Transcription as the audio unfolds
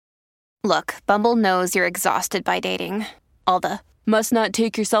Look, Bumble knows you're exhausted by dating. All the must not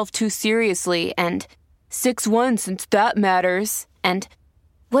take yourself too seriously and 6'1" since that matters. And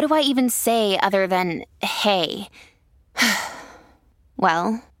what do I even say other than hey?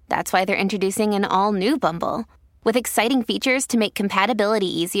 Well, that's why they're introducing an all-new Bumble with exciting features to make compatibility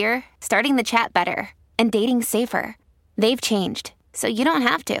easier, starting the chat better, and dating safer. They've changed, so you don't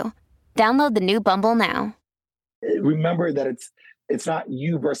have to. Download the new Bumble now. Remember that it's not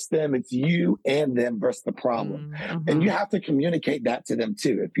you versus them, it's you and them versus the problem. Mm-hmm. And you have to communicate that to them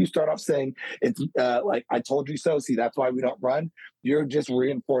too. If you start off saying it's like, I told you so, see, that's why we don't run, you're just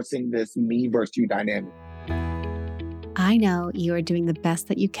reinforcing this me versus you dynamic. I know you are doing the best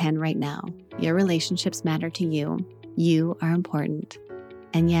that you can right now. Your relationships matter to you. You are important.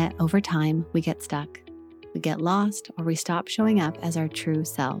 And yet, over time, we get stuck. We get lost, or we stop showing up as our true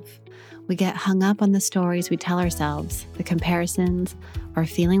self. We get hung up on the stories we tell ourselves, the comparisons, or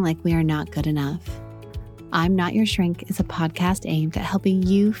feeling like we are not good enough. I'm Not Your Shrink is a podcast aimed at helping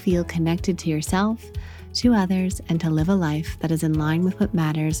you feel connected to yourself, to others, and to live a life that is in line with what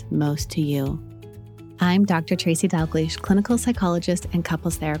matters most to you. I'm Dr. Tracy Dalglish, clinical psychologist and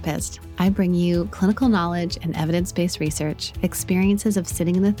couples therapist. I bring you clinical knowledge and evidence-based research, experiences of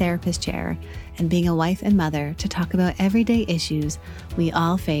sitting in the therapist chair, and being a wife and mother to talk about everyday issues we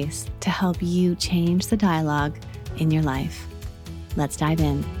all face to help you change the dialogue in your life. Let's dive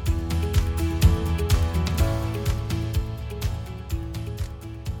in.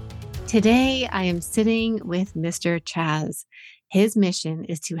 Today, I am sitting with Mr. Chazz. His mission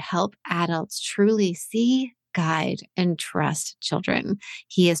is to help adults truly see, guide, and trust children.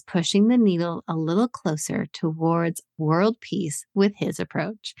 He is pushing the needle a little closer towards world peace with his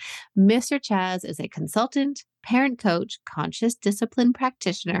approach. Mr. Chazz is a consultant, parent coach, conscious discipline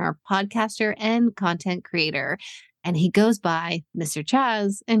practitioner, podcaster, and content creator. And he goes by Mr.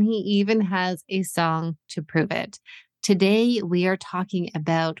 Chazz, and he even has a song to prove it. Today, we are talking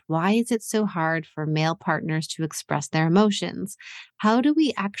about why is it so hard for male partners to express their emotions? How do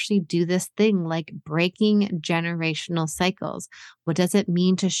we actually do this thing like breaking generational cycles? What does it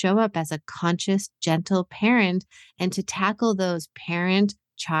mean to show up as a conscious, gentle parent and to tackle those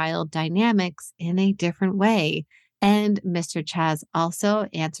parent-child dynamics in a different way? And Mr. Chazz also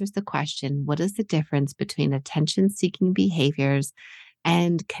answers the question, what is the difference between attention-seeking behaviors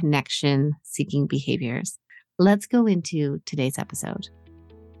and connection-seeking behaviors? Let's go into today's episode.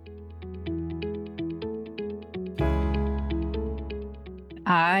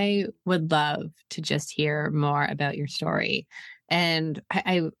 I would love to just hear more about your story. And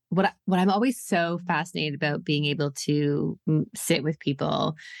what I'm always so fascinated about being able to sit with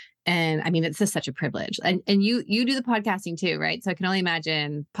people. And I mean, it's just such a privilege. And you do the podcasting too, right? So I can only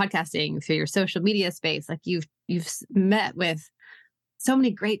imagine podcasting through your social media space. Like you've met with so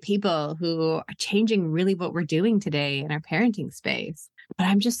many great people who are changing really what we're doing today in our parenting space. But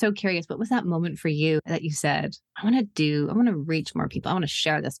I'm just so curious, what was that moment for you that you said, I want to reach more people. I want to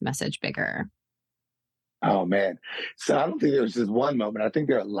share this message bigger? Oh, man. So I don't think there was just one moment. I think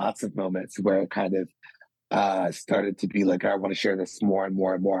there are lots of moments where it kind of started to be like, I want to share this more and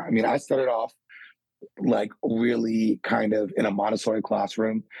more and more. I mean, I started off like really kind of in a Montessori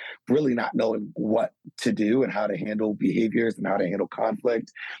classroom, really not knowing what to do and how to handle behaviors and how to handle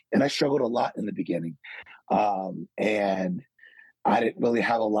conflict. And I struggled a lot in the beginning. And I didn't really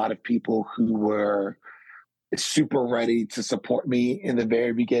have a lot of people who were super ready to support me in the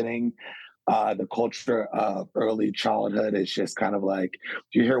very beginning. The culture of early childhood is just kind of like,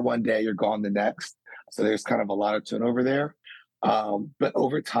 you're here one day, you're gone the next. So there's kind of a lot of turnover there. But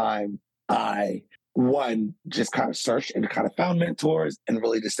over time, I just kind of searched and kind of found mentors and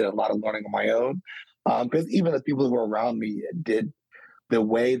really just did a lot of learning on my own. Because even the people who were around me did the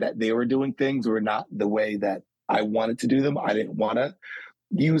way that they were doing things were not the way that I wanted to do them. I didn't want to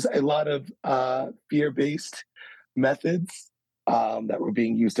use a lot of fear-based methods that were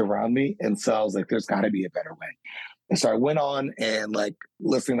being used around me. And so I was like, there's got to be a better way. And so I went on and like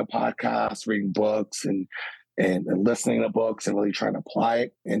listening to podcasts, reading books and listening to books and really trying to apply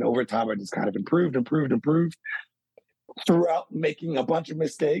it. And over time, I just kind of improved throughout making a bunch of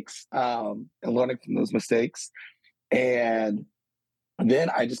mistakes and learning from those mistakes. And then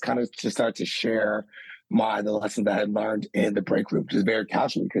I just kind of just started to share the lessons that I had learned in the break room, just very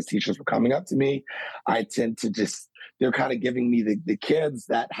casually because teachers were coming up to me. I tend to they're kind of giving me the kids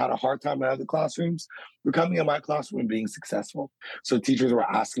that had a hard time in other classrooms were coming in my classroom and being successful. So teachers were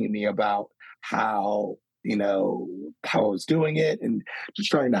asking me about how I was doing it and just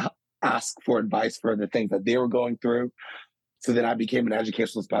trying to ask for advice for the things that they were going through. So then I became an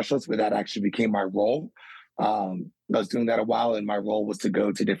educational specialist, where that actually became my role. I was doing that a while, and my role was to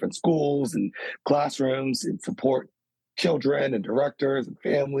go to different schools and classrooms and support children and directors and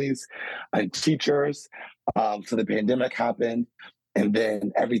families and teachers. So the pandemic happened, and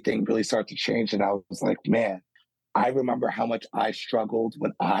then everything really started to change. And I was like, man, I remember how much I struggled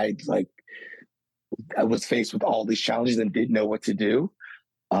when I was faced with all these challenges and didn't know what to do.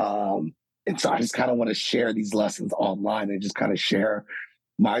 And so I just kind of want to share these lessons online and just kind of share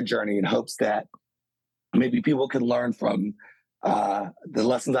my journey in hopes that maybe people can learn from the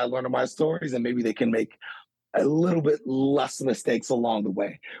lessons I learned in my stories, and maybe they can make a little bit less mistakes along the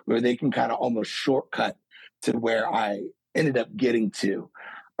way, where they can kind of almost shortcut to where I ended up getting to.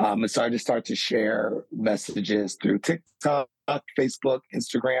 And so I just started to share messages through TikTok, Facebook,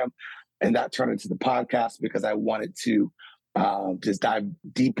 Instagram, and that turned into the podcast because I wanted to just dive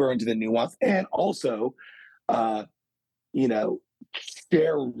deeper into the nuance and also, you know,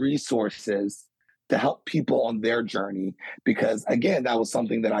 share resources to help people on their journey. Because again, that was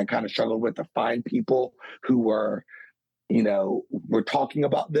something that I kind of struggled with, to find people who were talking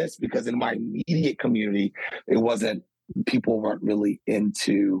about this, because in my immediate community, people weren't really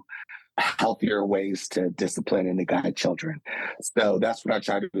into healthier ways to discipline and to guide children. So that's what I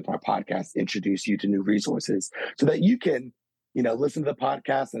try to do with my podcast, introduce you to new resources so that you can, listen to the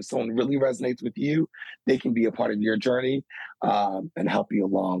podcast. And if someone really resonates with you, they can be a part of your journey and help you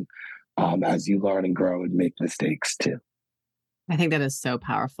along as you learn and grow and make mistakes too. I think that is so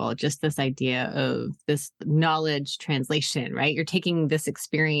powerful. Just this idea of this knowledge translation, right? You're taking this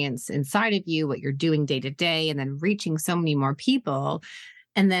experience inside of you, what you're doing day to day, and then reaching so many more people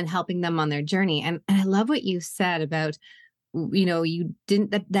and then helping them on their journey. And I love what you said about, you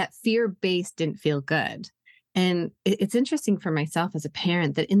didn't, that fear-based didn't feel good. And it's interesting for myself as a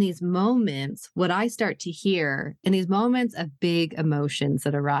parent that in these moments, what I start to hear in these moments of big emotions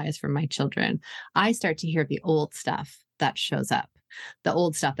that arise from my children, I start to hear the old stuff that shows up, the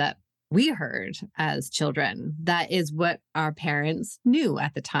old stuff that we heard as children. That is what our parents knew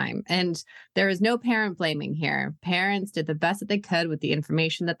at the time. And there is no parent blaming here. Parents did the best that they could with the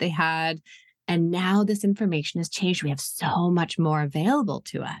information that they had. And now this information has changed. We have so much more available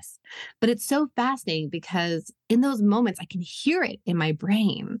to us. But it's so fascinating because in those moments, I can hear it in my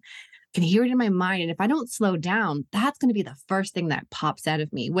brain, I can hear it in my mind. And if I don't slow down, that's going to be the first thing that pops out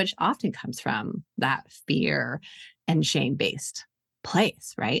of me, which often comes from that fear and shame-based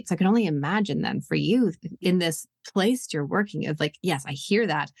place, right? So I can only imagine then for you in this place you're working of like, yes, I hear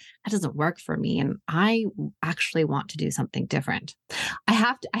that. That doesn't work for me. And I actually want to do something different. I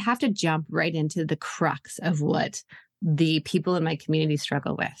have to jump right into the crux of what the people in my community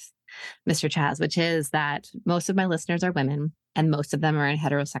struggle with, Mr. Chazz, which is that most of my listeners are women and most of them are in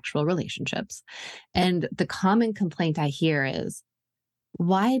heterosexual relationships. And the common complaint I hear is,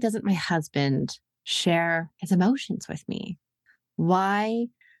 why doesn't my husband share his emotions with me? Why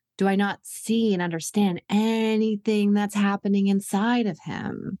do I not see and understand anything that's happening inside of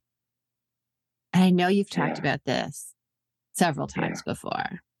him? And I know you've talked about this several times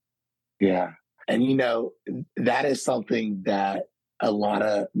before. Yeah. And, that is something that a lot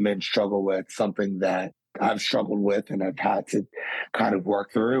of men struggle with, something that I've struggled with and I've had to kind of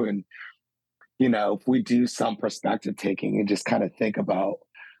work through. And, if we do some perspective taking and just kind of think about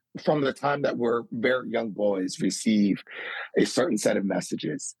from the time that we're very young boys receive a certain set of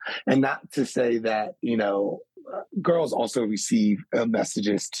messages. And not to say that, girls also receive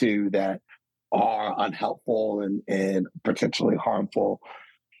messages too that are unhelpful and potentially harmful.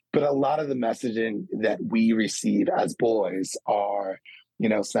 But a lot of the messaging that we receive as boys are,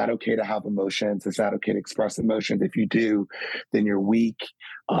 it's not okay to have emotions. It's not okay to express emotions. If you do, then you're weak.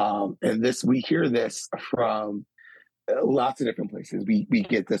 We hear this from lots of different places. We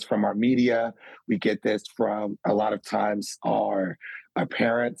get this from our media. We get this from a lot of times our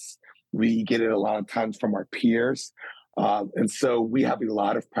parents. We get it a lot of times from our peers. And so we have a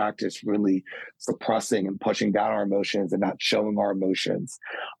lot of practice really suppressing and pushing down our emotions and not showing our emotions.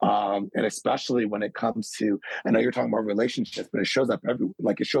 And especially when it comes to, I know you're talking about relationships, but it shows up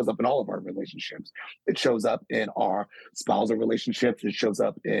it shows up in all of our relationships. It shows up in our spousal relationships. It shows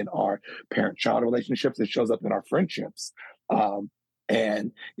up in our parent-child relationships. It shows up in our friendships.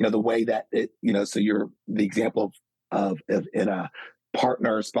 And, the way that so you're the example of in a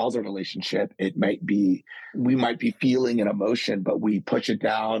partner spousal relationship, we might be feeling an emotion, but we push it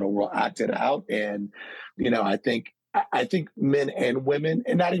down or we'll act it out. And, I think men and women,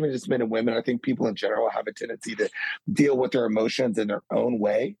 and not even just men and women, I think people in general have a tendency to deal with their emotions in their own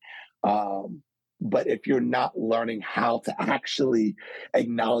way. But if you're not learning how to actually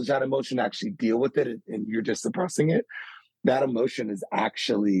acknowledge that emotion, actually deal with it, and you're just suppressing it, that emotion is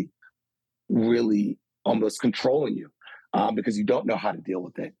actually really almost controlling you because you don't know how to deal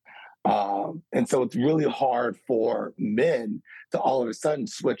with it. And so it's really hard for men to all of a sudden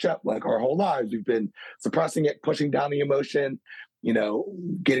switch up. Like our whole lives, we've been suppressing it, pushing down the emotion,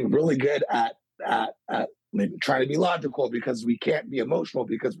 getting really good at maybe trying to be logical because we can't be emotional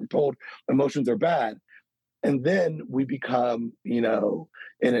because we're told emotions are bad. And then we become,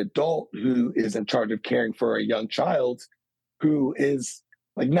 an adult who is in charge of caring for a young child who is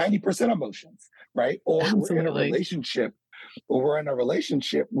like 90% emotions, right? Or we're in a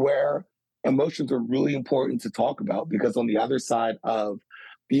relationship where emotions are really important to talk about because on the other side of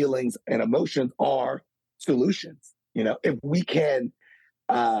feelings and emotions are solutions. If we can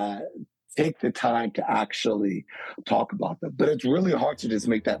take the time to actually talk about them, but it's really hard to just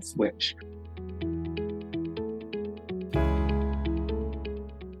make that switch.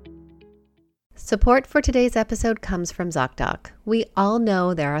 Support for today's episode comes from ZocDoc. We all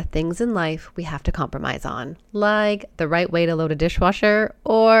know there are things in life we have to compromise on, like the right way to load a dishwasher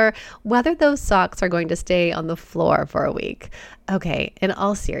or whether those socks are going to stay on the floor for a week. Okay, in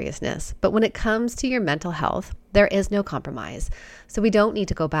all seriousness, but when it comes to your mental health, there is no compromise. So we don't need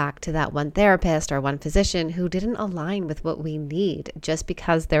to go back to that one therapist or one physician who didn't align with what we need just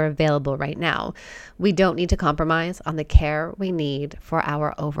because they're available right now. We don't need to compromise on the care we need for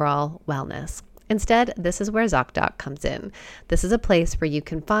our overall wellness. Instead, this is where ZocDoc comes in. This is a place where you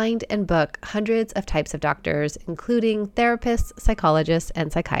can find and book hundreds of types of doctors, including therapists, psychologists,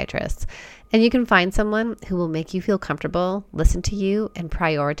 and psychiatrists. And you can find someone who will make you feel comfortable, listen to you, and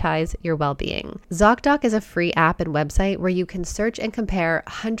prioritize your well-being. ZocDoc is a free app and website where you can search and compare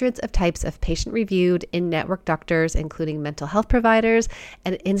hundreds of types of patient-reviewed in-network doctors, including mental health providers,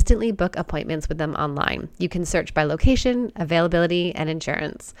 and instantly book appointments with them online. You can search by location, availability, and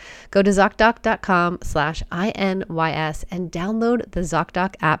insurance. Go to ZocDoc.com/INYS and download the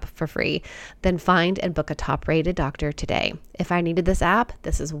ZocDoc app for free. Then find and book a top-rated doctor today. If I needed this app,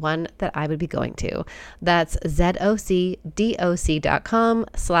 this is one that I would be going to. That's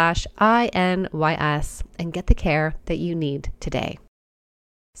ZocDoc.com/INYS and get the care that you need today.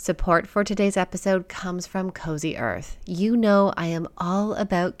 Support for today's episode comes from Cozy Earth. You know I am all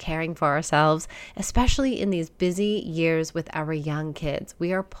about caring for ourselves, especially in these busy years with our young kids.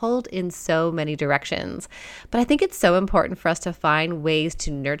 We are pulled in so many directions. But I think it's so important for us to find ways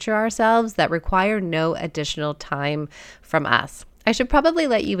to nurture ourselves that require no additional time from us. I should probably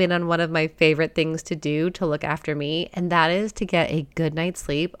let you in on one of my favorite things to do to look after me, and that is to get a good night's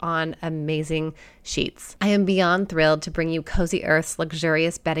sleep on amazing sheets. I am beyond thrilled to bring you Cozy Earth's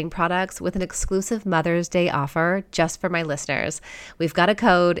luxurious bedding products with an exclusive Mother's Day offer just for my listeners. We've got a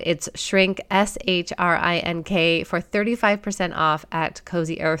code. It's SHRINK, SHRINK, for 35% off at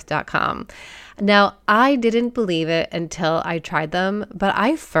CozyEarth.com. Now, I didn't believe it until I tried them, but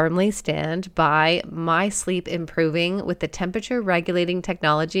I firmly stand by my sleep improving with the temperature regulating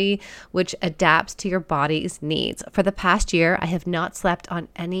technology, which adapts to your body's needs. For the past year, I have not slept on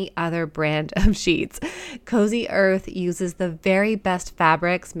any other brand of sheets. Cozy Earth uses the very best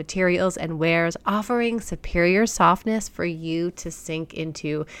fabrics, materials, and wears, offering superior softness for you to sink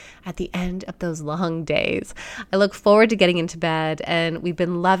into at the end of those long days. I look forward to getting into bed, and we've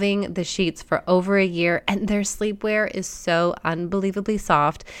been loving the sheets for over a year, and their sleepwear is so unbelievably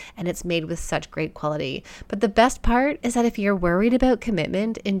soft, and it's made with such great quality. But the best part is that if you're worried about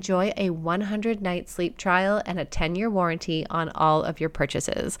commitment, enjoy a 100-night sleep trial and a 10-year warranty on all of your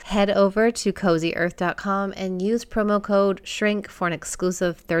purchases. Head over to CozyEarth.com and use promo code SHRINK for an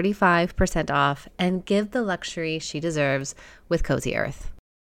exclusive 35% off, and give the luxury she deserves with Cozy Earth.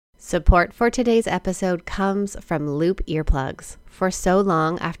 Support for today's episode comes from Loop earplugs. For so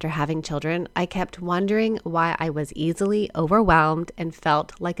long after having children, I kept wondering why I was easily overwhelmed and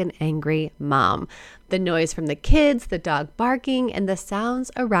felt like an angry mom. The noise from the kids, the dog barking, and the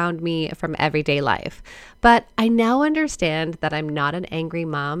sounds around me from everyday life. But I now understand that I'm not an angry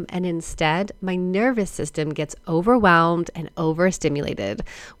mom, and instead, my nervous system gets overwhelmed and overstimulated,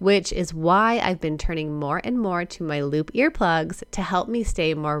 which is why I've been turning more and more to my Loop earplugs to help me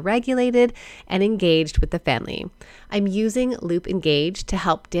stay more regulated and engaged with the family. I'm using Loop Engage to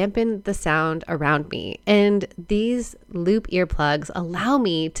help dampen the sound around me, and these Loop earplugs allow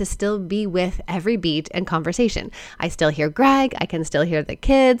me to still be with every beat and conversation. I still hear Greg, I can still hear the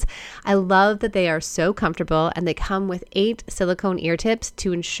kids. I love that they are so comfortable, and they come with 8 silicone ear tips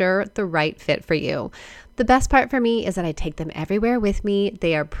to ensure the right fit for you. The best part for me is that I take them everywhere with me.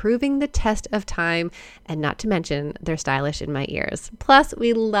 They are proving the test of time, and not to mention they're stylish in my ears. Plus,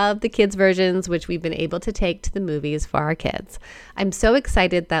 we love the kids' versions, which we've been able to take to the movies for our kids. I'm so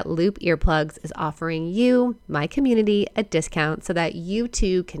excited that Loop Earplugs is offering you, my community, a discount so that you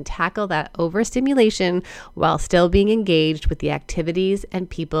too can tackle that overstimulation while still being engaged with the activities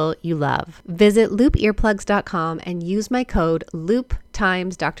and people you love. Visit loopearplugs.com and use my code Loop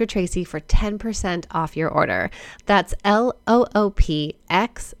times Dr. Tracy for 10% off your order. That's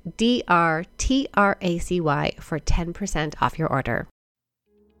LOOPXDRTRACY for 10% off your order.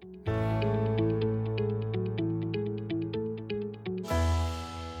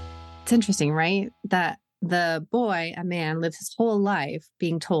 It's interesting, right? That the boy, a man, lives his whole life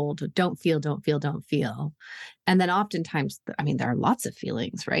being told, don't feel, don't feel, don't feel. And then oftentimes, I mean, there are lots of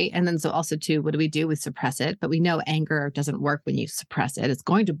feelings, right? And then so also too, what do? We suppress it, but we know anger doesn't work when you suppress it. It's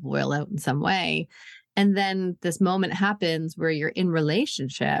going to boil out in some way. And then this moment happens where you're in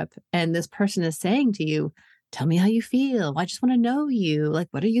relationship and this person is saying to you, tell me how you feel. I just want to know you. Like,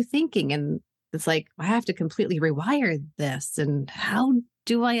 what are you thinking? And it's like, I have to completely rewire this. And how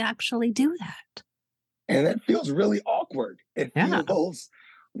do I actually do that? And it feels really awkward. It Yeah. feels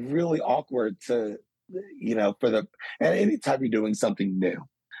really awkward to, and anytime you're doing something new,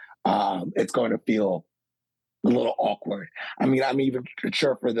 it's going to feel a little awkward. I mean, I'm even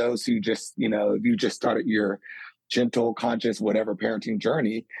sure for those who just, if you just started your gentle, conscious, whatever parenting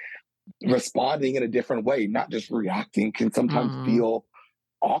journey, responding in a different way, not just reacting, can sometimes feel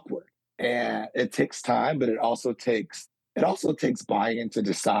awkward. And it takes time, but it also takes buy-in to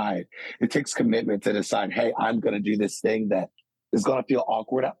decide. It takes commitment to decide, hey, I'm going to do this thing that is going to feel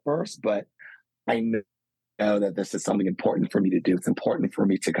awkward at first, but I know that this is something important for me to do. It's important for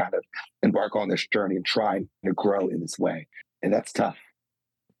me to kind of embark on this journey and try to grow in this way. And that's tough.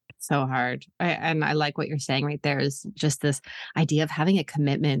 So hard. And I like what you're saying right there is just this idea of having a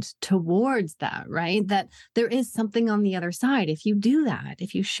commitment towards that, right? That there is something on the other side. If you do that,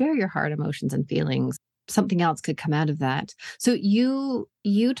 if you share your heart, emotions, and feelings, something else could come out of that. So you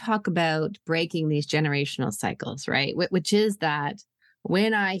talk about breaking these generational cycles, right? Which is that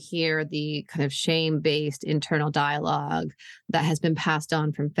when I hear the kind of shame-based internal dialogue that has been passed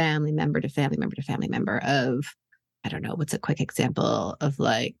on from family member to family member to family member of, I don't know, what's a quick example of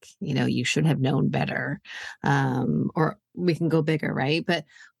like, you should have known better, or we can go bigger, right? But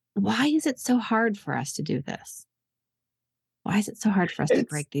why is it so hard for us to do this? Why is it so hard for us to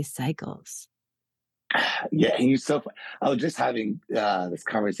break these cycles? Yeah, I was just having this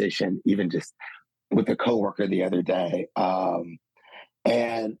conversation, even just with a coworker the other day,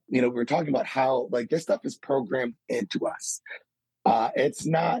 and we were talking about how like this stuff is programmed into us. It's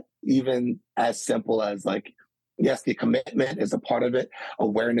not even as simple as like, yes, the commitment is a part of it,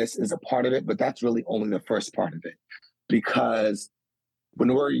 awareness is a part of it, but that's really only the first part of it, because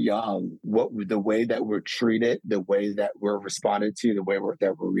when we're young, the way that we're treated, the way that we're responded to, the way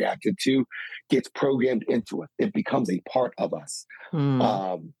that we're reacted to, gets programmed into us. It becomes a part of us,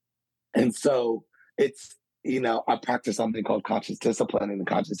 and so it's I practice something called conscious discipline, and in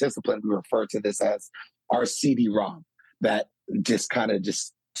conscious discipline, we refer to this as our CD-ROM that just kind of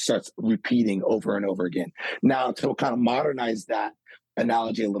just starts repeating over and over again. Now, to kind of modernize that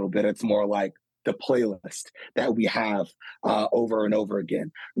analogy a little bit, it's more like the playlist that we have over and over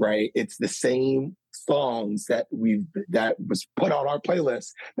again, right? It's the same songs that was put on our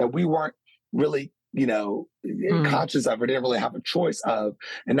playlist that we weren't really, conscious of or didn't really have a choice of.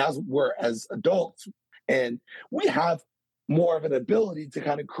 And now we're as adults, and we have more of an ability to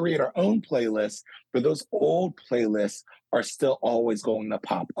kind of create our own playlists, but those old playlists are still always going to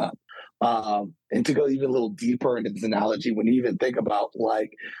pop up. And to go even a little deeper into this analogy, when you even think about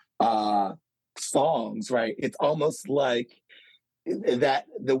like songs, right? It's almost like that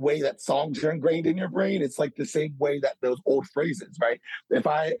the way that songs are ingrained in your brain, it's like the same way that those old phrases, right? If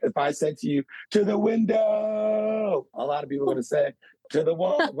I said to you, to the window, a lot of people are going to say, to the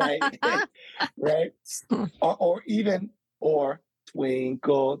wall, right? Right? Or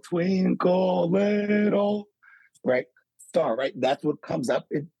twinkle, twinkle, little, right? Star, right? That's what comes up.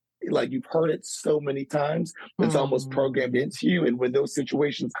 Like you've heard it so many times, it's almost programmed into you. And when those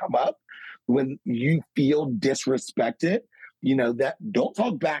situations come up, when you feel disrespected, that don't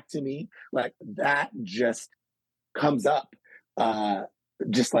talk back to me, like that just comes up,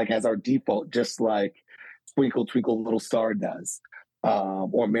 just like as our default, just like twinkle, twinkle, little star does,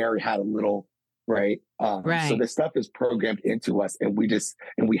 or Mary had a little, right? Right. So this stuff is programmed into us, and we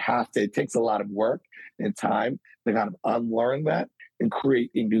have to, it takes a lot of work and time to kind of unlearn that and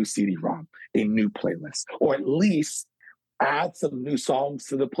create a new CD-ROM, a new playlist, or at least add some new songs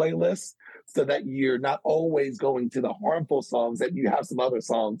to the playlist so that you're not always going to the harmful songs, that you have some other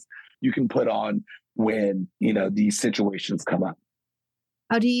songs you can put on when, these situations come up.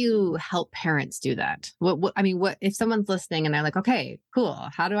 How do you help parents do that? What if someone's listening and they're like, okay, cool.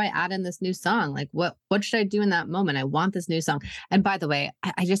 How do I add in this new song? Like, what should I do in that moment? I want this new song. And by the way,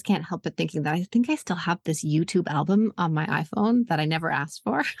 I just can't help but thinking that I think I still have this YouTube album on my iPhone that I never asked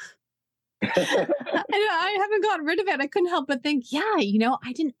for. I haven't gotten rid of it. I couldn't help but think,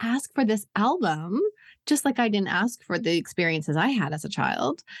 I didn't ask for this album, just like I didn't ask for the experiences I had as a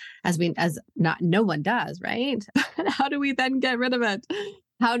child, no one does, right? How do we then get rid of it?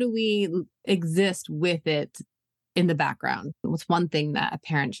 How do we exist with it in the background? What's one thing that a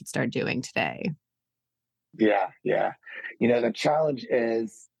parent should start doing today? Yeah. The challenge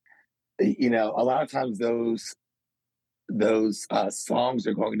is, a lot of times those songs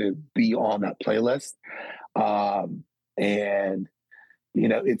are going to be on that playlist. And,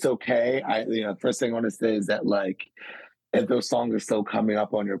 it's okay. First thing I want to say is that, like, if those songs are still coming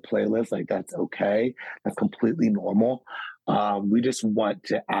up on your playlist, like, that's okay. That's completely normal. We just want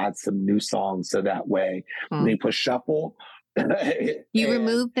to add some new songs so that way when they push shuffle. You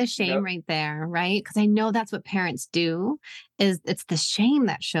remove the shame right there, right? Because I know that's what parents do, is it's the shame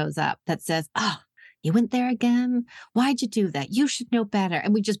that shows up that says, oh, you went there again? Why'd you do that? You should know better.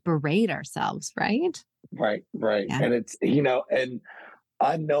 And we just berate ourselves, right? Right. Yeah. And it's, and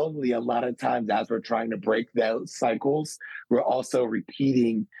unknowingly, a lot of times as we're trying to break those cycles, we're also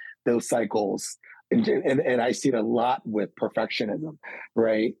repeating those cycles. And I see it a lot with perfectionism,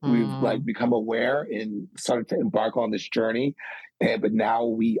 right? We've like become aware and started to embark on this journey. But now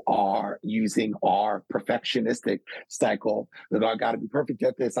we are using our perfectionistic cycle that I got to be perfect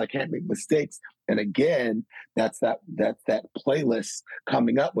at this. I can't make mistakes. And again, that's that playlist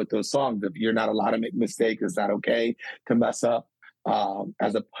coming up with those songs. If you're not allowed to make mistakes, it's not okay to mess up,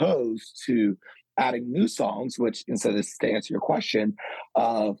 as opposed to adding new songs, which, instead of, to answer your question,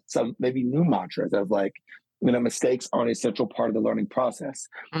 some maybe new mantras of, like, mistakes aren't an essential part of the learning process.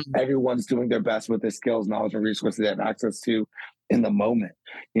 Everyone's doing their best with the skills, knowledge, and resources they have access to in the moment.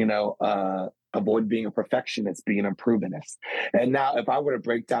 Avoid being a perfectionist, being an improvementist. And now, if I were to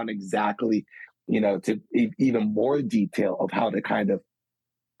break down exactly, to even more detail of how to kind of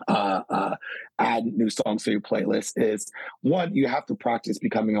add new songs to your playlist, is one, you have to practice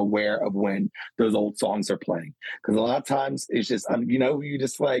becoming aware of when those old songs are playing, because a lot of times it's just you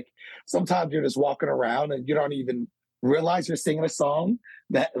just, like, sometimes you're just walking around and you don't even realize you're singing a song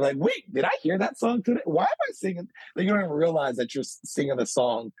that, like, wait, did I hear that song today? Why am I singing? Like, you don't even realize that you're singing the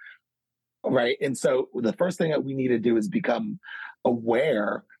song, right? And so the first thing that we need to do is become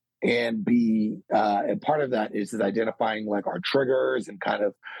aware and and part of that is identifying, like, our triggers and kind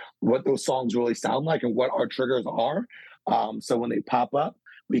of what those songs really sound like and what our triggers are. So when they pop up,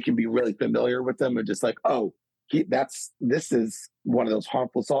 we can be really familiar with them and just like, oh, this is one of those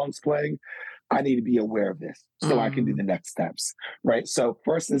harmful songs playing. I need to be aware of this so I can do the next steps, right? So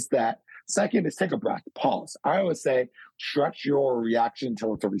first is that. Second is take a breath, pause. I always say stretch your reaction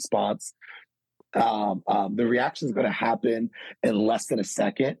until it's a response. The reaction is going to happen in less than a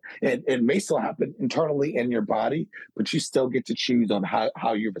second. It may still happen internally in your body, but you still get to choose on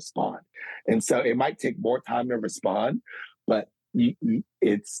how you respond. And so it might take more time to respond, but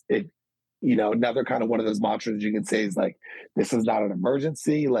another kind of one of those mantras you can say is, like, this is not an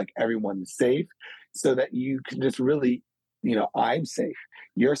emergency, like, everyone is safe, so that you can just really, I'm safe,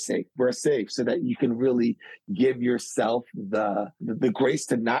 you're safe, we're safe, so that you can really give yourself the grace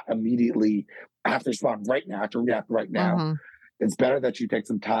to not immediately have to respond right now, have to react right now. It's better that you take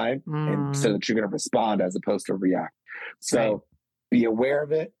some time and so that you're going to respond as opposed to react. So be aware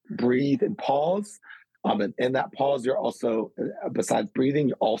of it, breathe, and pause. And in that pause, you're also, besides breathing,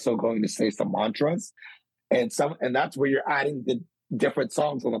 you're also going to say some mantras, and that's where you're adding the different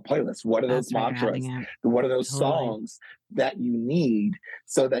songs on the playlist. What are those mantras? What are those songs that you need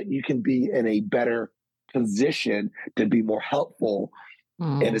so that you can be in a better position to be more helpful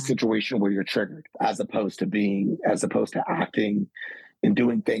in a situation where you're triggered, as opposed to acting and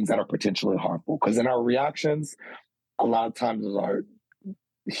doing things that are potentially harmful? Because in our reactions, a lot of times there are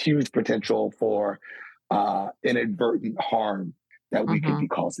huge potential for inadvertent harm that we could be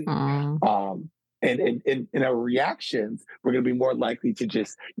causing. And in our reactions, we're going to be more likely to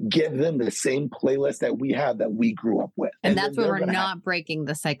just give them the same playlist that we have, that we grew up with. And that's when we're not breaking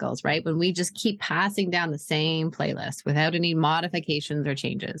the cycles, right? When we just keep passing down the same playlist without any modifications or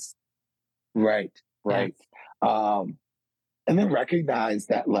changes. Right. And then recognize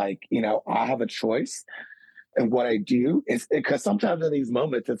that, like, I have a choice And what I do is because sometimes in these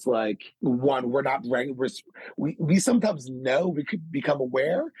moments, it's like, one, we're not ready. We sometimes know we could become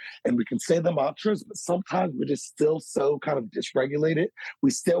aware and we can say the mantras, but sometimes we're just still so kind of dysregulated.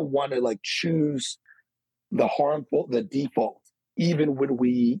 We still want to like choose the default, even when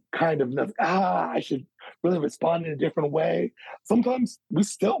we kind of know, I should really respond in a different way. Sometimes we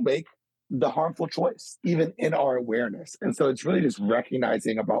still make the harmful choice, even in our awareness. And so it's really just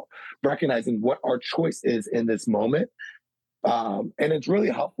recognizing what our choice is in this moment. And it's really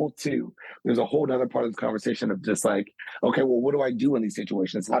helpful too. There's a whole other part of this conversation of just like, okay, well, what do I do in these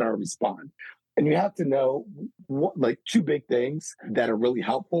situations? How do I respond? And you have to know like two big things that are really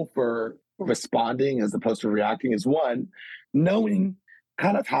helpful for responding as opposed to reacting is one, knowing,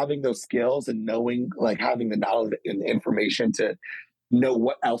 kind of having those skills and knowing, like having the knowledge and the information to know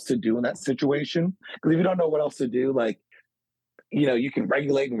what else to do in that situation. Because if you don't know what else to do, like, you can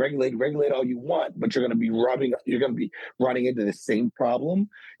regulate all you want, but you're going to be running into the same problem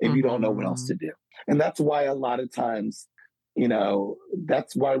if you don't know what else to do. And that's why a lot of times,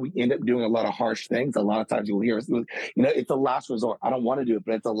 that's why we end up doing a lot of harsh things. A lot of times you'll hear us, it's a last resort. I don't want to do it,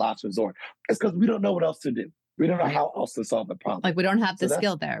 but it's a last resort. It's because we don't know what else to do. We don't know how else to solve the problem. Like we don't have the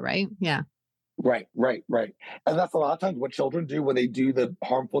skill there, right? Yeah. Right. And that's a lot of times what children do when they do the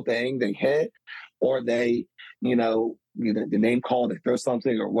harmful thing, they hit, or they, the name call, they throw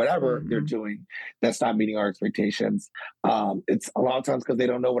something or whatever they're doing that's not meeting our expectations. It's a lot of times because they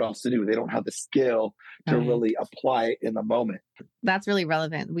don't know what else to do. They don't have the skill to really apply it in the moment. That's really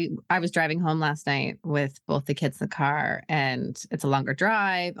relevant. I was driving home last night with both the kids in the car, and it's a longer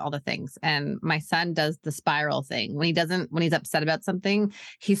drive, all the things. And my son does the spiral thing. When he's upset about something,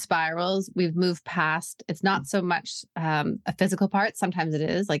 he spirals. We've moved past, it's not so much a physical part. Sometimes it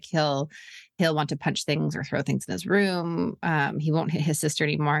is like he'll want to punch things or throw things in his room. He won't hit his sister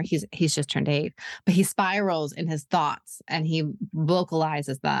anymore. He's just turned 8, but he spirals in his thoughts and he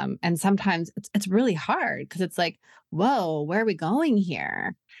vocalizes them. And sometimes it's really hard because it's like, whoa, where are we going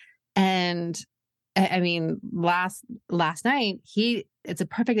here? And I mean, last night, it's a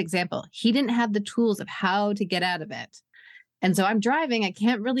perfect example. He didn't have the tools of how to get out of it. And so I'm driving. I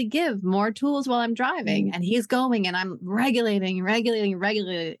can't really give more tools while I'm driving. And he's going and I'm regulating.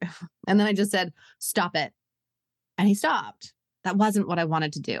 And then I just said, stop it. And he stopped. That wasn't what I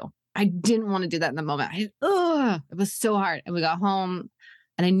wanted to do. I didn't want to do that in the moment. It was so hard. And we got home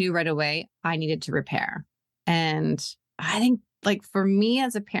and I knew right away I needed to repair. And I think like for me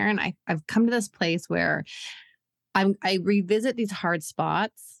as a parent, I've come to this place where I revisit these hard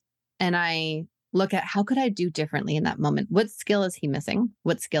spots and I look at how could I do differently in that moment? What skill is he missing?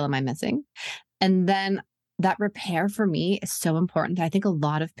 What skill am I missing? And then that repair for me is so important that I think a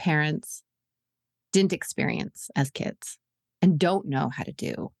lot of parents didn't experience as kids and don't know how to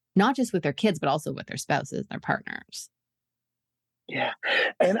do, not just with their kids, but also with their spouses, their partners. Yeah.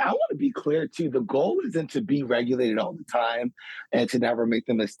 And I want to be clear too. The goal isn't to be regulated all the time and to never make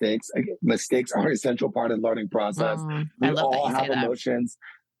the mistakes. Mistakes are an essential part of the learning process. We all have emotions.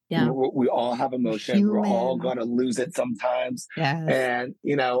 Yeah. We all have emotion. We're all going to lose it sometimes. Yes. And,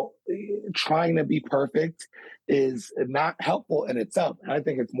 trying to be perfect is not helpful in itself. And I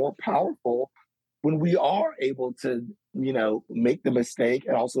think it's more powerful when we are able to, make the mistake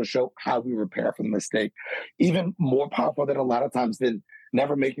and also show how we repair from the mistake. Even more powerful than a lot of times than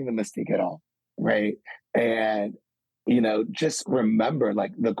never making the mistake at all. Right. And, just remember,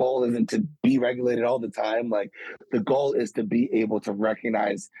 like, the goal isn't to be regulated all the time. Like, the goal is to be able to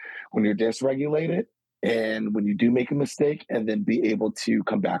recognize when you're dysregulated and when you do make a mistake, and then be able to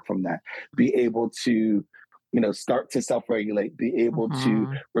come back from that, be able to, start to self-regulate, be able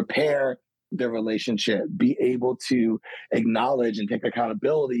to repair the relationship, be able to acknowledge and take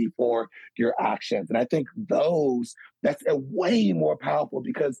accountability for your actions. And I think that's a way more powerful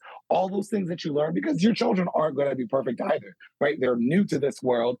because all those things that you learn, because your children aren't going to be perfect either, right? They're new to this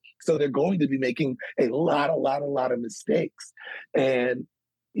world. So they're going to be making a lot of mistakes. And,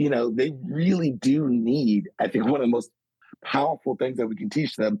 they really do need, I think one of the most powerful things that we can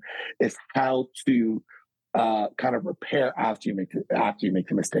teach them is how to kind of repair after you make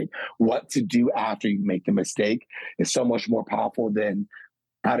the mistake. What to do after you make the mistake is so much more powerful than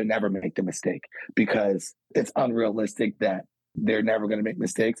how to never make the mistake, because it's unrealistic that they're never going to make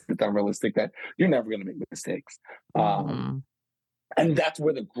mistakes. It's unrealistic that you're never going to make mistakes. And that's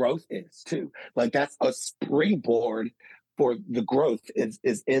where the growth is too. Like, that's a springboard for the growth is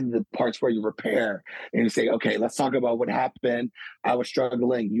in the parts where you repair and you say, okay, let's talk about what happened. I was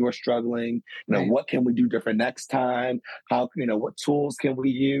struggling. You were struggling. What can we do different next time? How, what tools can we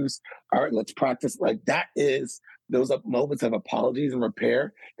use? All right, let's practice. Like, those moments of apologies and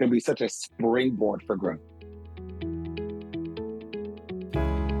repair can be such a springboard for growth.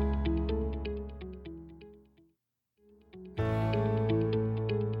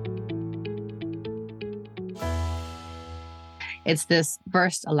 It's this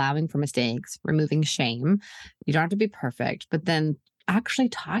first allowing for mistakes, removing shame. You don't have to be perfect, but then actually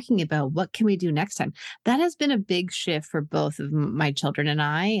talking about what can we do next time. That has been a big shift for both of my children and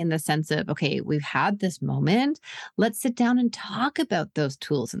I, in the sense of, okay, we've had this moment. Let's sit down and talk about those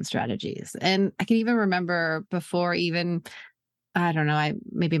tools and strategies. And I can even remember before even, I don't know,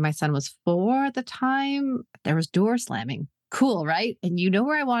 maybe my son was 4 at the time, there was door slamming. Cool, right? And you know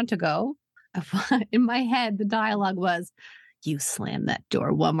where I want to go? In my head, the dialogue was, you slam that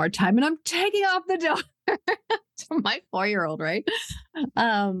door one more time and I'm taking off the door. My 4-year-old, right?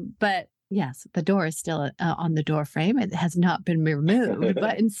 But yes, the door is still on the door frame. It has not been removed,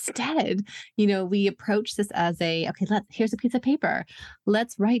 but instead, we approach this as okay, here's a piece of paper.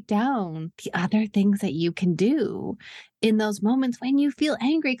 Let's write down the other things that you can do in those moments when you feel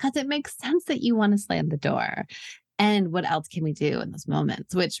angry, because it makes sense that you want to slam the door. And what else can we do in those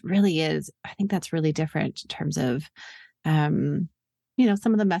moments? Which really is, I think that's really different in terms of,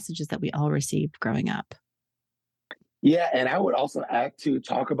 some of the messages that we all received growing up. Yeah, and I would also add to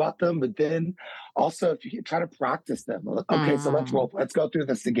talk about them, but then also if you can try to practice them. Okay, so let's go through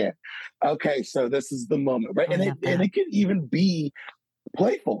this again. Okay, so this is the moment, right? And it can even be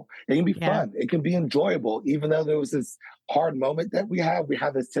playful. It can be fun. It can be enjoyable. Even though there was this hard moment that we have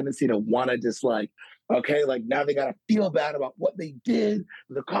this tendency to want to just okay, now they got to feel bad about what they did.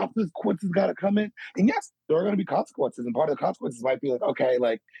 The consequences got to come in. And yes, there are going to be consequences. And part of the consequences might be okay,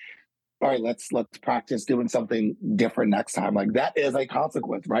 all right, let's practice doing something different next time. That is a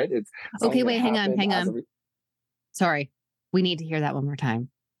consequence, right? It's okay. Wait, hang on. Sorry, we need to hear that one more time,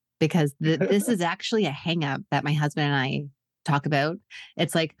 because this is actually a hang up that my husband and I talk about.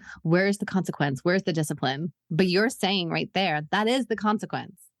 It's where's the consequence? Where's the discipline? But you're saying right there, that is the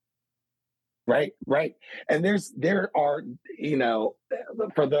consequence. Right. And there are,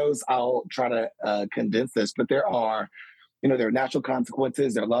 for those, I'll try to condense this, but there are natural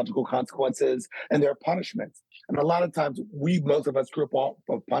consequences, there are logical consequences, and there are punishments. And a lot of times most of us grew up off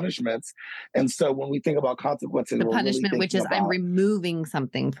of punishments. And so when we think about consequences, the punishment, which is I'm removing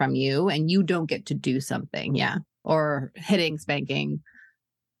something from you and you don't get to do something. Yeah. Or hitting, spanking.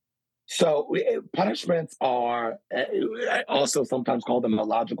 So punishments are also sometimes called them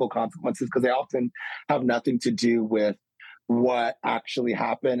illogical consequences, because they often have nothing to do with what actually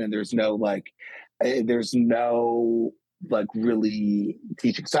happened. And there's no really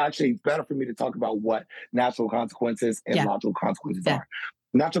teaching. So actually it's better for me to talk about what natural consequences and logical consequences are.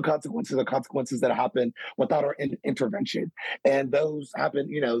 Natural consequences are consequences that happen without our intervention. And those happen,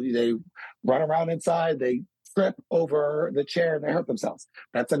 they run around inside, they trip over the chair and they hurt themselves.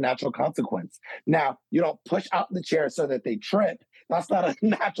 That's a natural consequence. Now, you don't push out the chair so that they trip. That's not a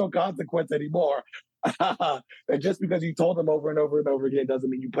natural consequence anymore. And just because you told them over and over and over again doesn't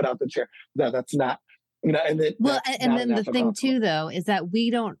mean you put out the chair. No, that's not. And then the thing too, though, is that we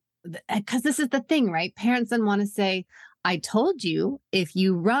don't, because this is the thing, right? Parents then want to say, I told you, if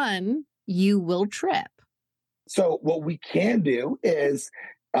you run, you will trip. So what we can do is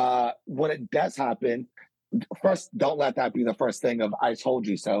when it does happen, first, don't let that be the first thing of I told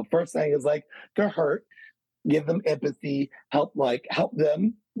you so. First thing is they're hurt, give them empathy, help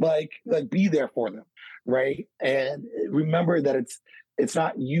them, be there for them, right? And remember that it's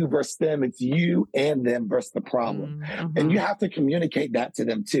not you versus them, it's you and them versus the problem. Mm-hmm. And you have to communicate that to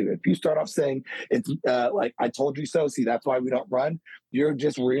them too. If you start off saying it's I told you so, see, that's why we don't run, you're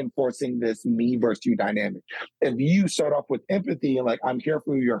just reinforcing this me versus you dynamic. If you start off with empathy and I'm here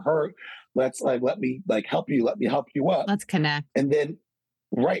for you, you're hurt, let's let me help you, let me help you up. Let's connect. And then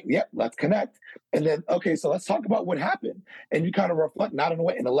let's connect. And then, okay, so let's talk about what happened. And you kind of reflect, not in a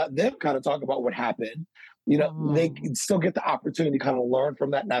way, and to let them kind of talk about what happened. They can still get the opportunity to kind of learn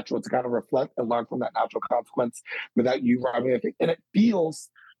from that to kind of reflect and learn from that natural consequence without you running anything. And it feels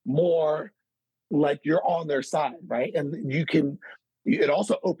more like you're on their side, right? And it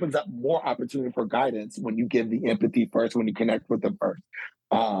also opens up more opportunity for guidance when you give the empathy first, when you connect with them first.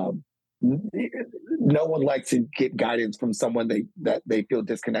 No one likes to get guidance from someone that they feel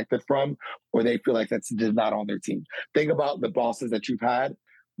disconnected from, or they feel like that's just not on their team. Think about the bosses that you've had.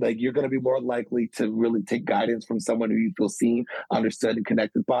 You're going to be more likely to really take guidance from someone who you feel seen, understood, and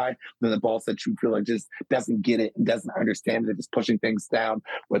connected by than the boss that you feel just doesn't get it and doesn't understand it, just pushing things down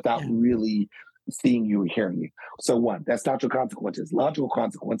without really seeing you or hearing you. So one, that's natural consequences. Logical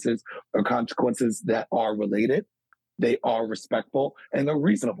consequences are consequences that are related, they are respectful, and they're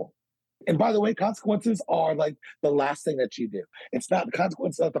reasonable. And by the way, consequences are the last thing that you do. It's not the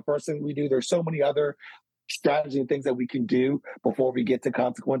consequences of the first thing we do. There's so many other strategies and things that we can do before we get to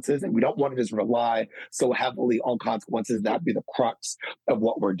consequences. And we don't want to just rely so heavily on consequences. That'd be the crux of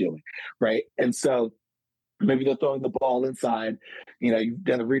what we're doing, right? And so Maybe they're throwing the ball inside. You've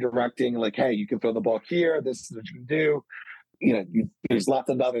done the redirecting, like, hey, you can throw the ball here. This is what you can do. There's lots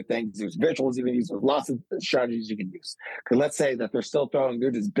of other things. There's visuals you can use. There's lots of strategies you can use. Because let's say that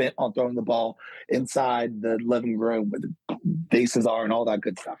they're just bent on throwing the ball inside the living room where the bases are and all that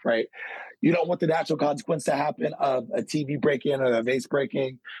good stuff, right? You don't want the natural consequence to happen of a TV break-in or a vase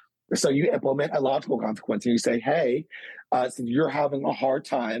breaking. So you implement a logical consequence and you say, hey, since you're having a hard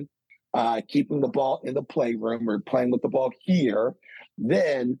time keeping the ball in the playroom or playing with the ball here,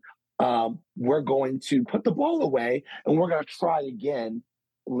 then we're going to put the ball away and we're going to try again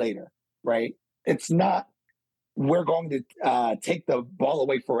later, right? It's not we're going to take the ball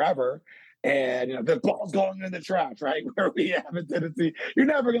away forever and the ball's going in the trash, right? Where we have a tendency, you're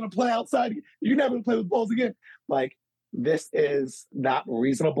never going to play outside. You're never going to play with balls again. Like, this is not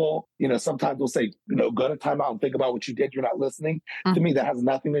reasonable. Sometimes we'll say, go to timeout and think about what you did. You're not listening. To me, that has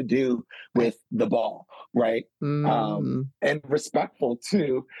nothing to do with the ball, right? And respectful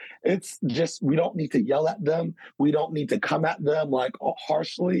too. It's just, we don't need to yell at them. We don't need to come at them like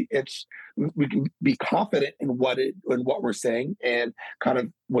harshly. We can be confident in what we're saying and kind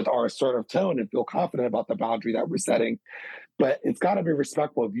of with our assertive tone and feel confident about the boundary that we're setting. But it's got to be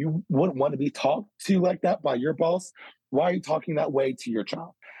respectful. If you wouldn't want to be talked to like that by your boss, why are you talking that way to your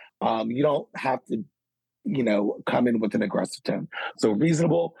child? You don't have to, come in with an aggressive tone. So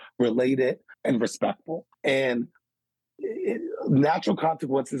reasonable, related, and respectful. And natural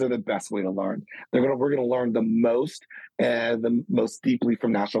consequences are the best way to learn. We're going to learn the most and the most deeply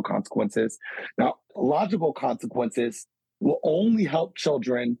from natural consequences. Now, logical consequences will only help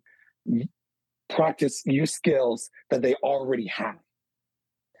children practice new skills that they already have.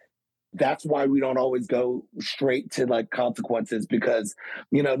 That's why we don't always go straight to like consequences, because,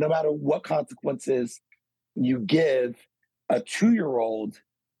 no matter what consequences you give a 2-year-old,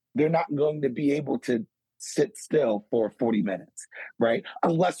 they're not going to be able to sit still for 40 minutes, right?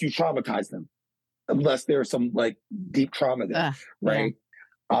 Unless you traumatize them, unless there's some like deep trauma there, right?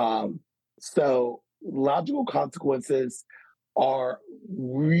 Yeah. So logical consequences are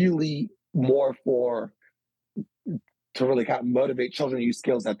really more to really kind of motivate children to use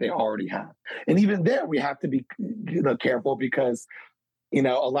skills that they already have. And even there, we have to be careful, because a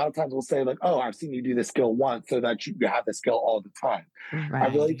lot of times we'll say like, oh, I've seen you do this skill once, so that you have the skill all the time. Right.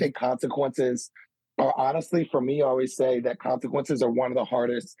 I really think consequences are, honestly, for me, I always say that consequences are one of the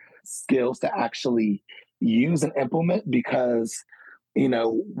hardest skills to actually use and implement, because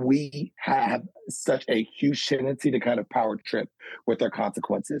we have such a huge tendency to kind of power trip with their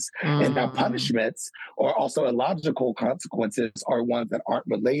consequences. And now punishments, or also illogical consequences, are ones that aren't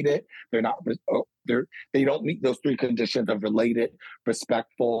related. They're not, they don't meet those 3 conditions of related,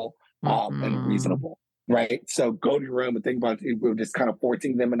 respectful, and reasonable. Right. So go to your room and think about it. We're just kind of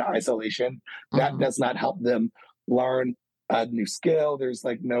forcing them into isolation. That does not help them learn a new skill. There's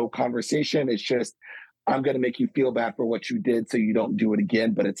like no conversation. It's just, I'm going to make you feel bad for what you did so you don't do it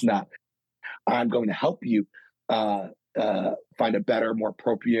again, but it's not. I'm going to help you find a better, more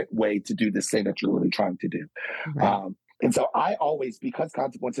appropriate way to do this thing that you're really trying to do. Right. And so I always, because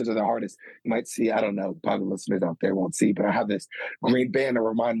consequences are the hardest, you might see, I don't know, probably listeners out there won't see, but I have this green band to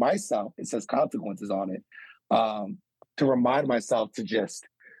remind myself, it says consequences on it, to remind myself to just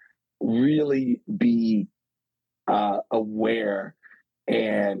really be aware.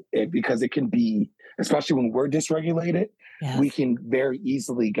 And because it can be, especially when we're dysregulated, we can very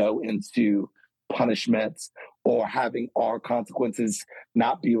easily go into punishments or having our consequences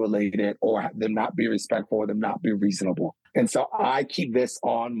not be related, or them not be respectful, or them not be reasonable. And so I keep this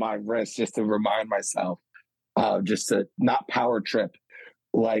on my wrist just to remind myself, just to not power trip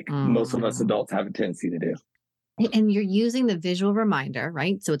like most of us adults have a tendency to do. And you're using the visual reminder,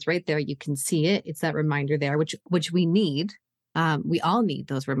 right? So it's right there. You can see it. It's that reminder there, which we need. We all need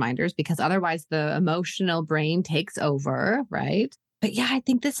those reminders, because otherwise the emotional brain takes over, right? But yeah, I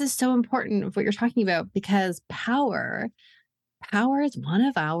think this is so important what you're talking about, because power is one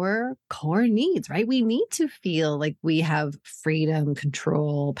of our core needs, right? We need to feel like we have freedom,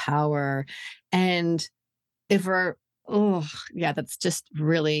 control, power. And if that's just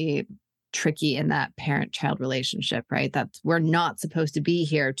really tricky in that parent-child relationship, right? We're not supposed to be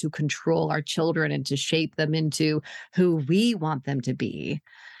here to control our children and to shape them into who we want them to be,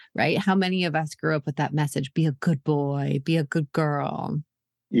 right? How many of us grew up with that message, be a good boy, be a good girl?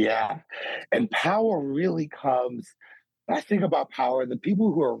 Yeah. And power really comes, I think about power, the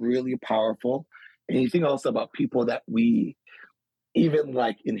people who are really powerful, and you think also about people that we, even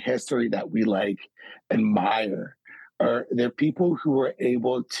like in history, that we like admire, or they're people who are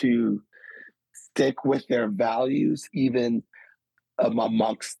able to stick with their values even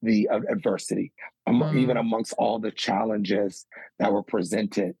amongst the adversity, even amongst all the challenges that were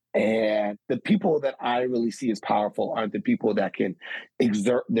presented. And the people that I really see as powerful aren't the people that can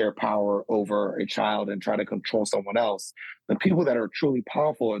exert their power over a child and try to control someone else. The people that are truly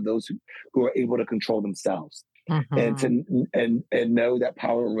powerful are those who are able to control themselves. And to and know that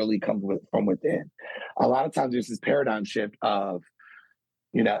power really comes from within. A lot of times there's this paradigm shift of,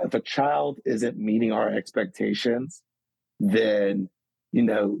 if a child isn't meeting our expectations, then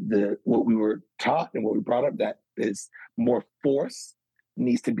what we were taught and what we brought up, that is more force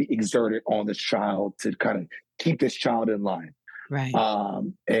needs to be exerted on this child to kind of keep this child in line, Right.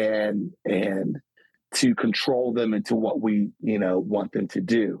 And to control them into what we want them to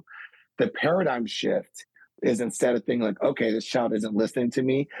do. The paradigm shift is, instead of thinking like, okay, this child isn't listening to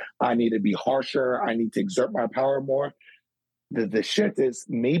me, I need to be harsher, I need to exert my power more. The shift is,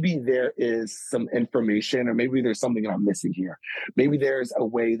 maybe there is some information, or maybe there's something that I'm missing here. Maybe there's a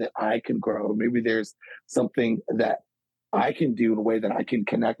way that I can grow. Maybe there's something that I can do in a way that I can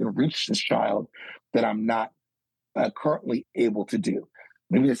connect and reach this child that I'm not currently able to do.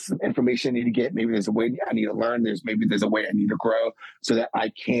 Maybe there's some information I need to get. Maybe there's a way I need to learn. Maybe there's a way I need to grow so that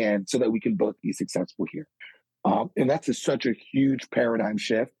we can both be successful here. And that's such a huge paradigm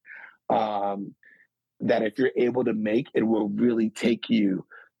shift. That if you're able to make, it will really take you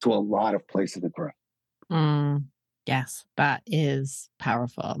to a lot of places of growth. Yes, that is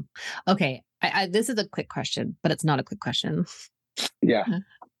powerful. Okay, this is a quick question, but it's not a quick question. Yeah.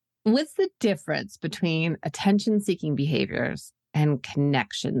 What's the difference between attention-seeking behaviors and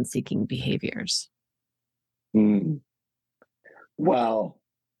connection-seeking behaviors? Well,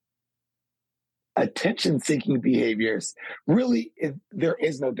 attention-seeking behaviors, really, there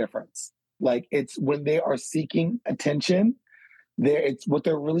is no difference. Like, it's when they are seeking attention, it's what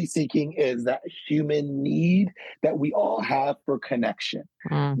they're really seeking is that human need that we all have for connection.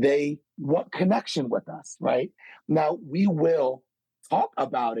 They want connection with us, right? Now, we will talk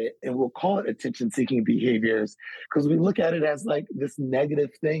about it and we'll call it attention-seeking behaviors because we look at it as like this negative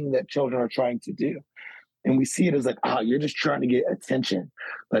thing that children are trying to do. And we see it as like, you're just trying to get attention.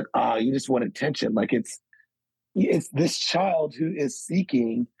 Like, you just want attention. Like, it's this child who is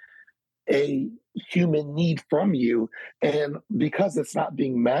seeking a human need from you. And because it's not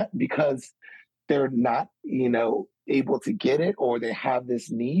being met, because they're not, able to get it, or they have this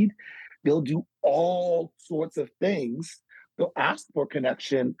need, they'll do all sorts of things. They'll ask for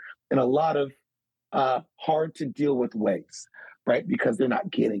connection in a lot of hard to deal with ways, right? Because they're not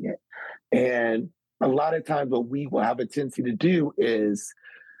getting it. And a lot of times what we will have a tendency to do is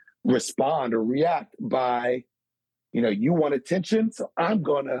respond or react by, you want attention, so I'm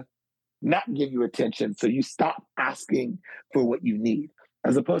going to not give you attention. So you stop asking for what you need,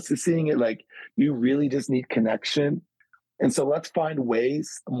 as opposed to seeing it like you really just need connection. And so let's find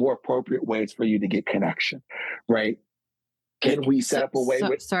more appropriate ways for you to get connection, right? Can we set up a way?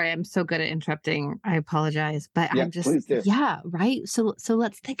 Sorry, I'm so good at interrupting. I apologize, but yeah, I'm just, please do. Yeah, right. So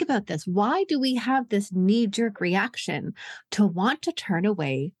let's think about this. Why do we have this knee-jerk reaction to want to turn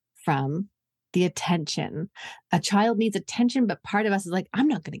away from the attention? A child needs attention, but part of us is like, I'm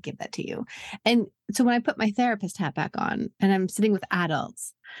not going to give that to you. And so when I put my therapist hat back on and I'm sitting with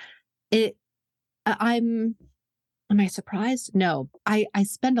adults, am I surprised? No, I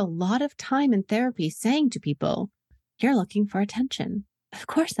spend a lot of time in therapy saying to people, you're looking for attention. Of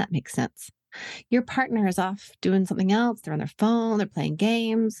course, that makes sense. Your partner is off doing something else. They're on their phone, they're playing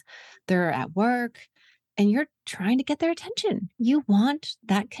games, they're at work, and you're trying to get their attention. You want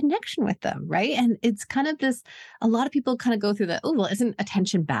that connection with them, right? And it's kind of this, a lot of people kind of go through the, oh, well, isn't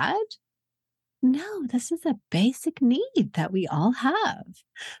attention bad? No, this is a basic need that we all have.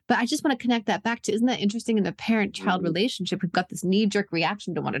 But I just want to connect that back to, isn't that interesting in the parent-child relationship? We've got this knee-jerk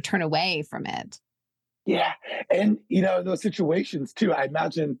reaction to want to turn away from it. Yeah. And, in those situations too, I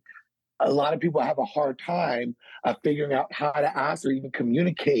imagine a lot of people have a hard time figuring out how to ask or even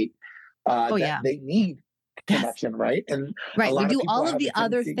communicate they need connection, right? And right, we do all of the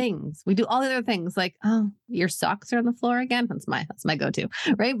other things. We do all the other things like, oh, your socks are on the floor again. That's my go-to,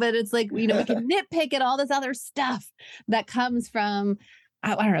 right? But it's like, we can nitpick at all this other stuff that comes from,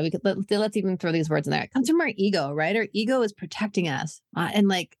 I don't know. Let's even throw these words in there. It comes from our ego, right? Our ego is protecting us, and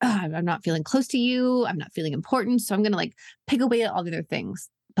like, I'm not feeling close to you. I'm not feeling important, so I'm going to like pick away at all the other things.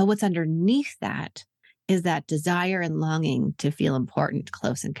 But what's underneath that is that desire and longing to feel important,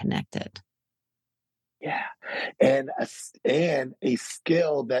 close, and connected. Yeah, and a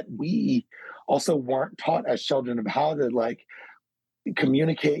skill that we also weren't taught as children of how to like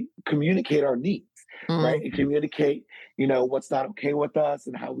communicate our needs, right? And communicate, what's not okay with us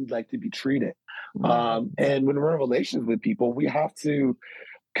and how we'd like to be treated. And when we're in relations with people, we have to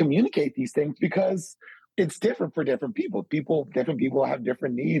communicate these things because it's different for different people. Different people have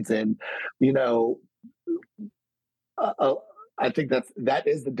different needs. And, you know, uh, uh, I think that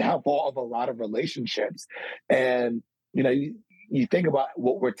is the downfall of a lot of relationships. And, you know, you think about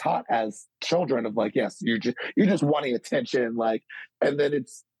what we're taught as children of like, yes, you're just wanting attention, like, and then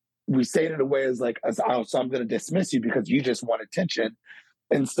we say it in a way as oh, so I'm going to dismiss you because you just want attention.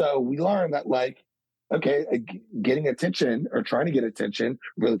 And so we learn that, like, okay, getting attention or trying to get attention,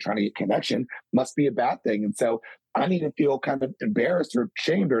 really trying to get connection, must be a bad thing. And so I need to feel kind of embarrassed or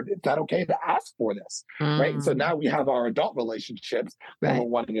ashamed, or it's not okay to ask for this, right? And so now we have our adult relationships that we're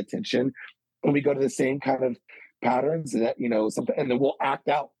wanting attention, and we go to the same kind of patterns that, you know, something, and then we'll act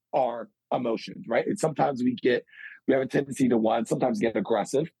out our emotions, right? And sometimes we have a tendency to sometimes get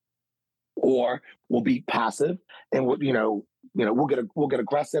aggressive, or we'll be passive, and we'll get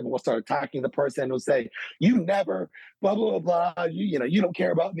aggressive, and we'll start attacking the person. We'll say, "You never, blah blah blah. You know, you don't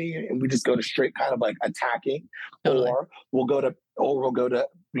care about me," and we just go to straight kind of like attacking. Totally. Or we'll go to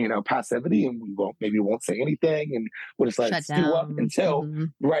passivity, and we won't say anything, and we'll just let it stew up until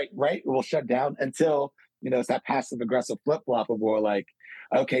right. We'll shut down until it's that passive aggressive flip flop of where we're like,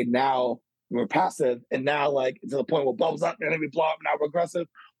 okay, now we're passive, and now like to the point where it bubbles up, and then we blow up. Now we're aggressive,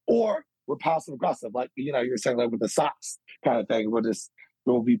 or we're passive aggressive, like you're saying, like with the socks kind of thing.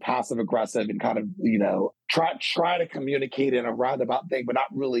 We'll be passive aggressive and kind of try to communicate in a roundabout thing, but not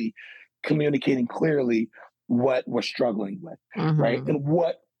really communicating clearly what we're struggling with, right? And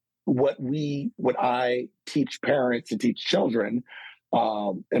what I teach parents and teach children,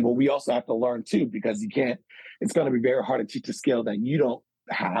 and what we also have to learn too, because it's going to be very hard to teach a skill that you don't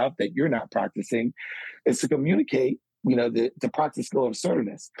have, that you're not practicing, is to communicate. To practice skill of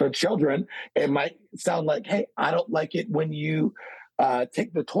assertiveness. For children, it might sound like, hey, I don't like it when you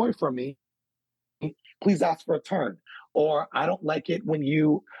take the toy from me. Please ask for a turn. Or I don't like it when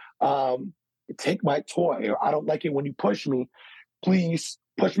you take my toy. Or I don't like it when you push me. Please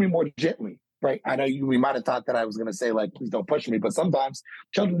push me more gently. Right? I know we might have thought that I was going to say, like, please don't push me. But sometimes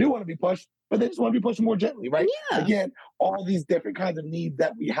children do want to be pushed, but they just want to be pushed more gently. Right? Yeah. Again, all these different kinds of needs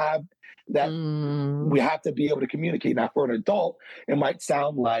that we have, that we have to be able to communicate. Now, for an adult, it might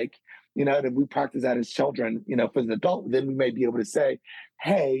sound like, that we practice that as children, for an adult, then we may be able to say,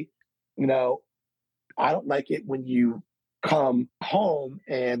 hey, I don't like it when you come home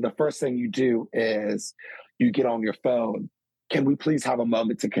and the first thing you do is you get on your phone. Can we please have a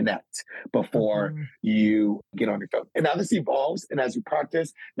moment to connect before you get on your phone? And now this evolves. And as you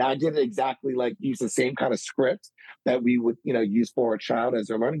practice, now I did it exactly like use the same kind of script that we would, use for a child as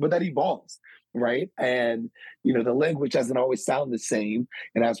they're learning, but that evolves, right? And, the language doesn't always sound the same.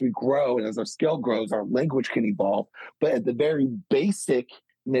 And as we grow and as our skill grows, our language can evolve. But at the very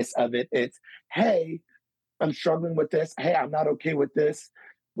basicness of it, it's, hey, I'm struggling with this. Hey, I'm not okay with this.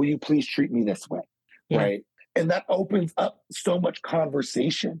 Will you please treat me this way? Yeah. Right? And that opens up so much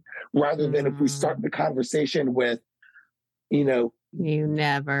conversation rather than if we start the conversation with, you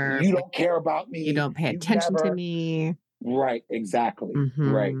don't care about me. You don't pay attention to me. Right. Exactly.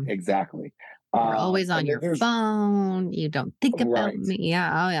 Right. Exactly. You're always on your phone. You don't think about me.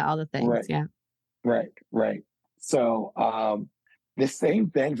 Yeah. Oh yeah. All the things. Right. Yeah. Right. So, the same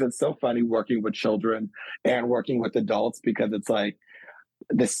things. It's so funny working with children and working with adults, because it's like,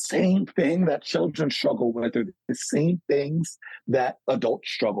 the same thing that children struggle with are the same things that adults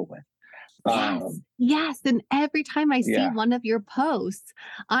struggle with. Yes. And every time I see one of your posts,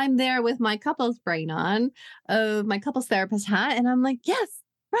 I'm there with my couples brain on, my couples therapist hat, and I'm like, yes,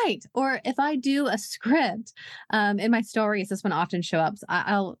 right. Or if I do a script in my stories, this one often shows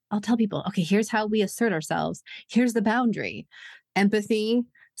up. I'll tell people, okay, here's how we assert ourselves. Here's the boundary. Empathy.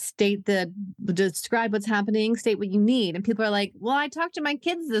 Describe what's happening, state what you need. And people are like, well, I talk to my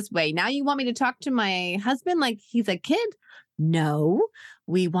kids this way. Now you want me to talk to my husband like he's a kid? No,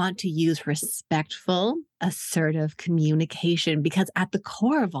 we want to use respectful, assertive communication, because at the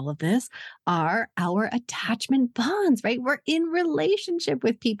core of all of this are our attachment bonds, right? We're in relationship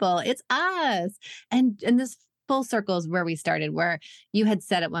with people. It's us. And this full circle is where we started, where you had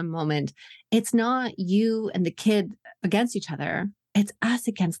said at one moment, it's not you and the kid against each other. It's us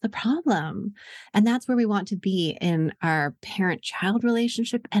against the problem. And that's where we want to be in our parent-child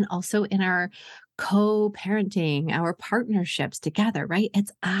relationship and also in our co-parenting, our partnerships together, right?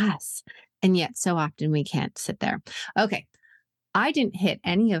 It's us. And yet so often we can't sit there. Okay. I didn't hit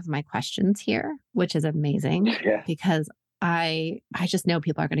any of my questions here, which is amazing because I just know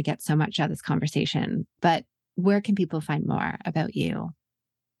people are going to get so much out of this conversation. But where can people find more about you?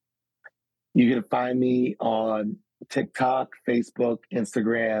 You can find me on TikTok, Facebook,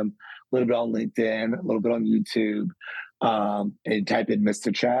 Instagram, a little bit on LinkedIn, a little bit on YouTube. And type in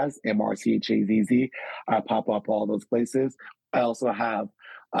Mr. Chazz, MrChazz. I pop up all those places. I also have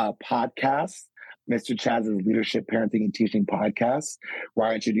podcasts, Mr. Chazz's Leadership, Parenting, and Teaching podcast, where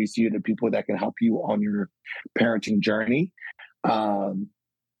I introduce you to people that can help you on your parenting journey. And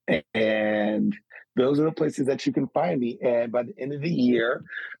those are the places that you can find me. And by the end of the year,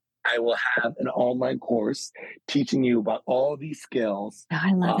 I will have an online course teaching you about all these skills.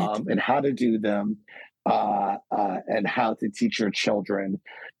 I love it. And how to do them, and how to teach your children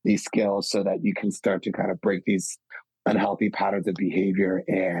these skills so that you can start to kind of break these unhealthy patterns of behavior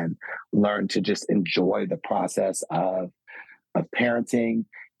and learn to just enjoy the process of parenting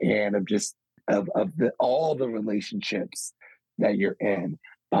and of just all the relationships that you're in.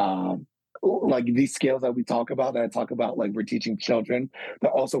 Like these skills that we talk about, that I talk about, like we're teaching children,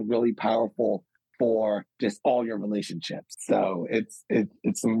 they're also really powerful for just all your relationships. So it's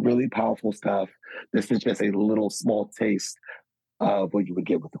some really powerful stuff. This is just a little small taste of what you would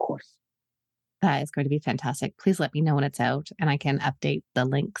get with the course. That is going to be fantastic. Please let me know when it's out and I can update the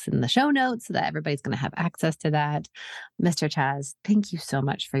links in the show notes so that everybody's going to have access to that. Mr. Chazz, thank you so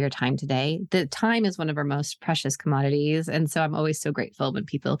much for your time today. The time is one of our most precious commodities. And so I'm always so grateful when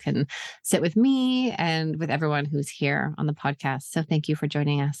people can sit with me and with everyone who's here on the podcast. So thank you for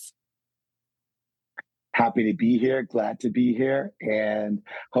joining us. Happy to be here. Glad to be here. And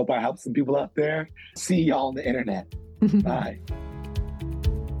hope I help some people out there. See y'all on the internet. Bye.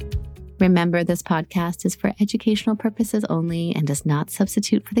 Remember, this podcast is for educational purposes only and does not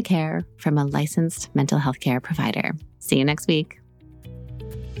substitute for the care from a licensed mental health care provider. See you next week.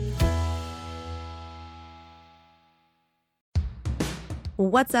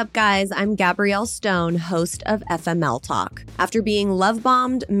 What's up, guys? I'm Gabrielle Stone, host of FML Talk. After being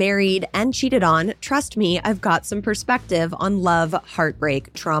love-bombed, married, and cheated on, trust me, I've got some perspective on love,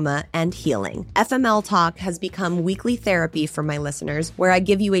 heartbreak, trauma, and healing. FML Talk has become weekly therapy for my listeners, where I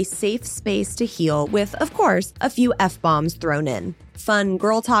give you a safe space to heal with, of course, a few F-bombs thrown in. Fun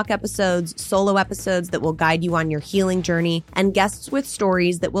girl talk episodes, solo episodes that will guide you on your healing journey, and guests with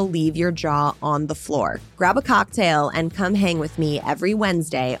stories that will leave your jaw on the floor. Grab a cocktail and come hang with me every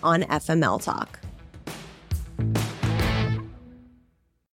Wednesday on FML Talk.